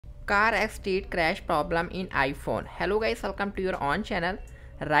Carx Street Crash problem in iPhone. Hello guys, welcome to your own channel.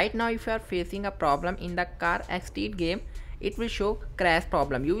 Right now if you are facing a problem in the Carx Street game, it will show crash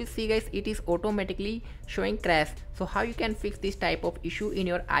problem. You will see guys, it is automatically showing crash. So how you can fix this type of issue in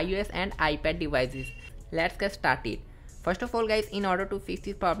your iOS and iPad devices? Let's get started. First of all guys, in order to fix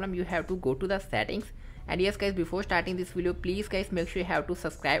this problem you have to go to the settings. And yes guys, before starting this video, please guys make sure you have to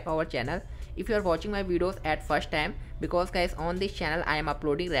subscribe our channel if you are watching my videos at first time, because guys on this channel I am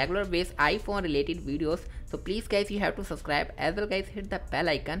uploading regular based iPhone related videos. So please guys you have to subscribe, as well guys hit the bell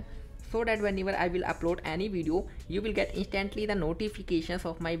icon so that whenever I will upload any video you will get instantly the notifications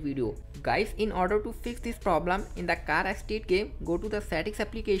of my video. Guys, in order to fix this problem in the Carx Street game, go to the settings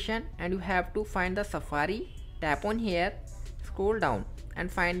application and you have to find the Safari, tap on here, scroll down and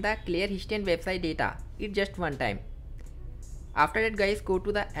find the clear history and website data. It just one time. After that guys, go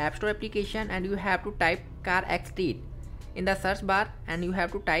to the App Store application and you have to type Carx Street in the search bar and you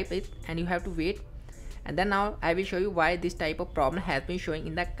have to type it and you have to wait. And then now I will show you why this type of problem has been showing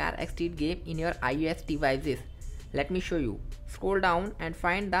in the Carx Street game in your iOS devices. Let me show you. Scroll down and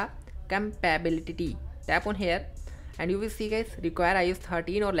find the compatibility. Tap on here and you will see guys, require iOS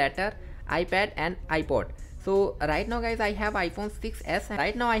 13 or later, iPad and iPod. So right now guys I have iPhone 6s.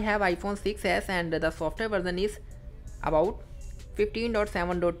 Right now I have iPhone 6s and the software version is about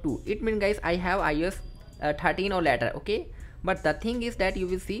 15.7.2. It means guys I have iOS 13 or later, okay. But the thing is that you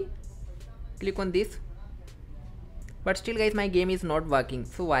will see, click on this, but still guys my game is not working.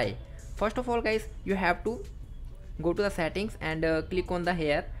 So why? First of all guys, you have to go to the settings and click on the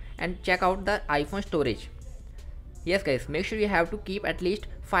here and check out the iPhone storage. Yes guys, make sure you have to keep at least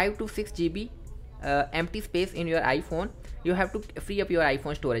 5 to 6 GB empty space in your iPhone. You have to free up your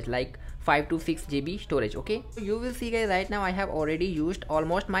iPhone storage like 5 to 6 GB storage, okay. So you will see guys, right now I have already used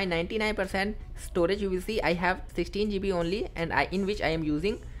almost my 99% storage. You will see I have 16 GB only, and in which I am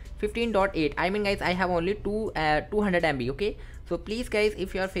using 15.8. I mean guys I have only 200 MB, okay. So please guys,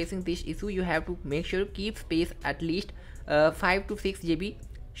 if you are facing this issue, you have to make sure keep space at least 5 to 6 GB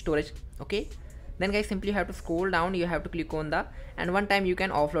storage, okay. Then guys simply have to scroll down, you have to click on the, and one time you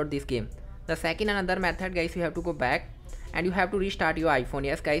can offload this game. The second another method guys, you have to go back and you have to restart your iPhone.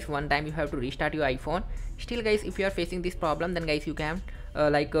 Yes guys, one time you have to restart your iPhone. Still guys, if you are facing this problem, then guys you can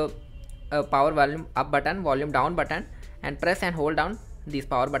power volume up button, volume down button, and press and hold down this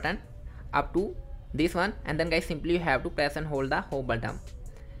power button up to this one, and then guys simply you have to press and hold the home button.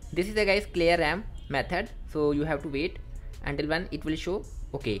 This is a guys clear RAM method, so you have to wait until when it will show.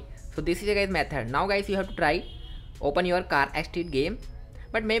 Okay, so this is a guys method. Now guys you have to try open your Carx Street game,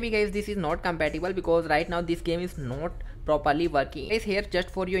 but maybe guys this is not compatible because right now this game is not properly working. Guys, here just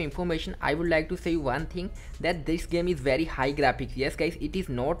for your information I would like to say one thing, that this game is very high graphics. Yes guys, it is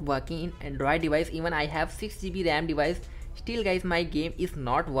not working in Android device. Even I have 6 GB RAM device, still guys my game is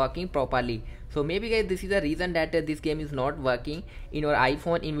not working properly. So maybe guys this is the reason that this game is not working in your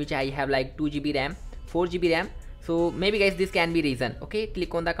iPhone, in which I have like 2 GB RAM, 4 GB RAM. So maybe guys this can be reason, okay.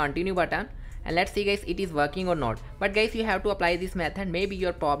 Click on the continue button and let's see guys it is working or not. But guys you have to apply this method, maybe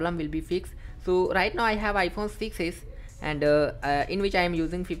your problem will be fixed. So right now I have iPhone 6s and in which I am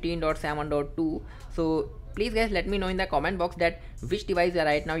using 15.7.2. so please guys let me know in the comment box that which device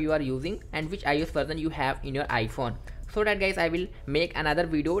right now you are using and which iOS version you have in your iPhone, so that guys I will make another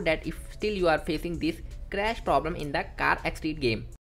video that if still you are facing this crash problem in the Carx Street game.